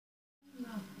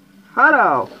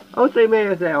Hello, Jose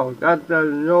myself got the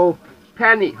no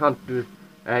penny hunters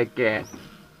again.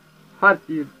 Hunt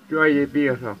you enjoy the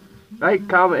video. Like,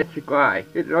 comment, and subscribe.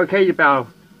 It's okay about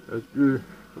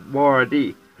more of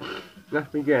these. Let's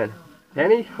begin.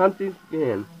 Pennies hunting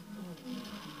again.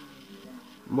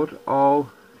 Most all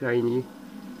shiny.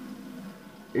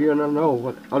 You don't know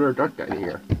what other duck got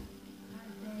here.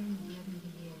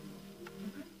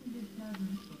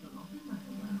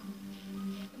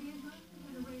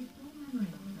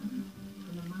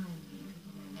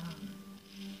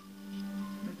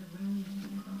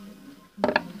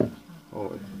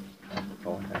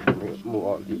 I have to move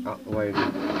all the out the way.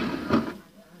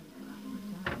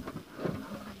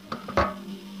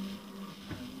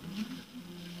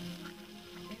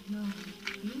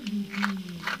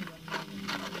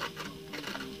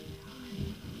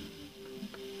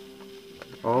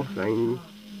 All shiny.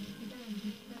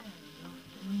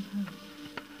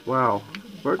 Wow,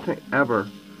 first time ever.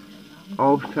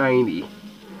 All shiny.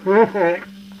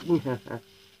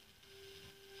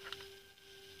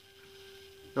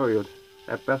 Oh, you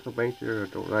that vessel bank there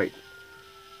to the right.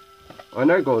 Oh,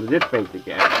 now go to this bank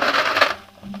again.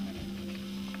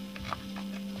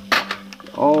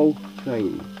 All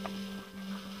shiny.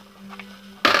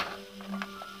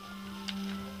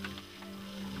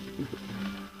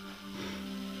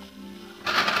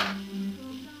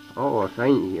 Oh,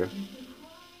 shiny here.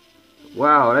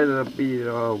 Wow, that'll be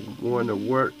one of the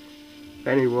worst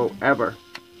penny roll ever.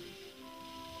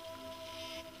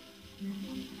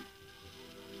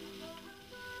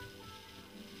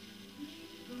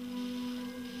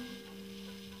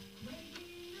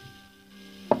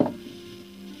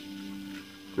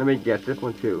 Let me get this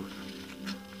one too.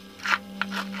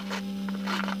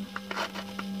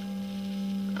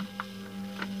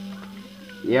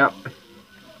 Yep,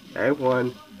 that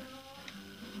one.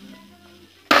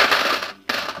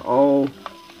 All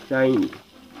shiny.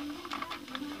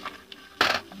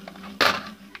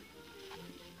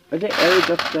 I think Eric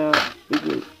got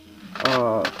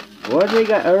what they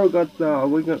got? Eric got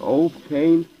we got old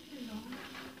chain.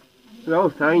 It's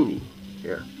all shiny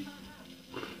here.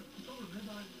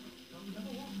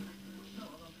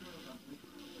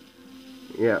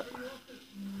 Yeah.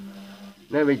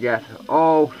 Let me guess.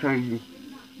 All shiny.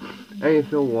 And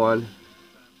so one.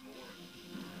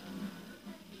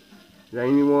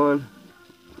 Shiny one.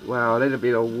 Wow, that'll be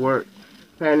the worst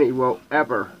penny roll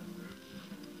ever.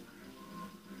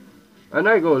 And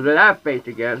there goes that face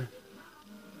again.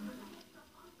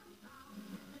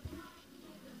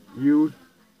 Use.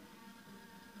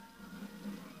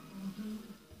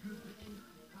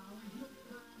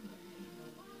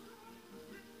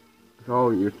 It's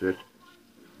all useless.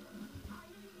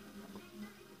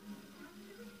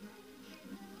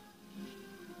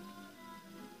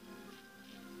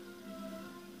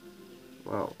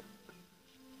 Wow.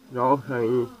 It's all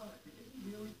shiny.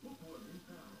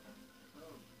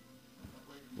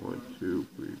 1, 2,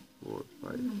 3, 4,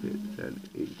 5, 6, 7,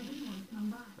 8.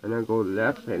 And then go to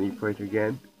that penny place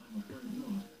again.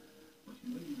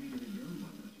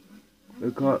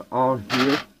 We got all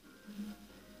here.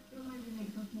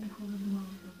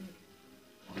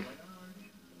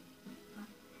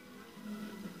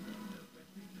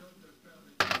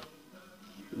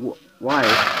 Why?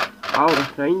 All the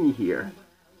shiny here.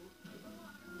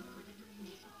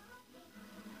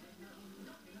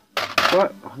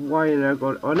 What? Why is that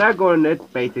going? Oh, not going to this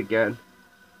base again.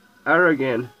 Or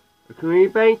again. The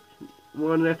community base.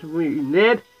 One that we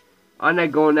need. I'm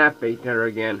not going that base there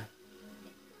again.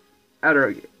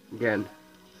 Other again.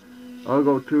 I'll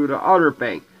go to the other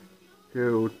bank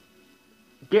to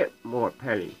get more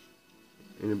pennies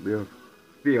in the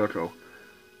vehicle.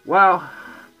 Well,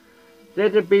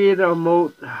 this would be the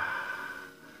most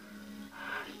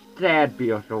sad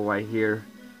vehicle right here.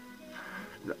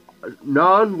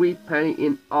 Non-wheat penny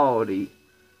in Aldi.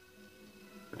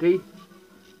 See?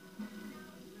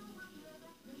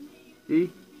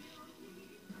 See?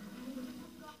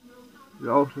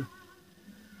 Also,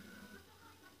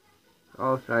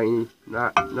 all shiny.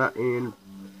 Not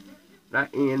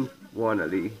in one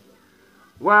of these.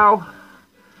 Well,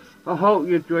 I hope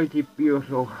you enjoyed this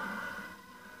video.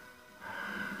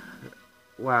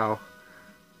 Wow,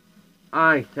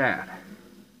 I'm sad.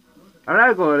 I'm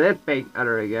not going to that bank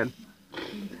other again.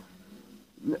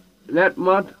 That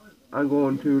month, I'm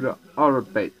going to the other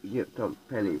bank to get some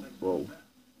penny rolls.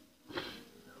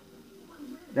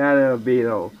 That'll be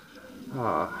the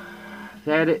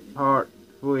sad part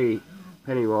 3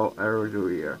 penny roll ever do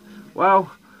here. Well,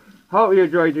 hope you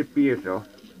enjoyed this video.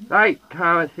 Like,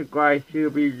 comment, subscribe, to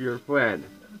be your friend.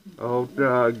 I hope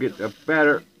to get a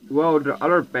better, well, the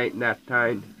other bank next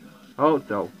time.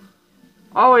 Also,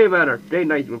 All it matters, stay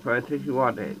nice, my friends, if you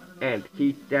want it. And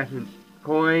keep stashing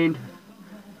coins,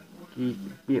 keep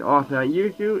being awesome on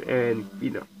YouTube, and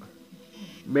being a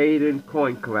maiden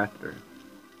coin collector.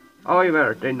 All it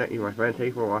matters, stay nice, my friends,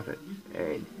 thanks for watching.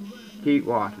 And keep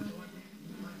watching.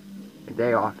 And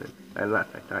stay awesome. And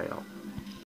let's say,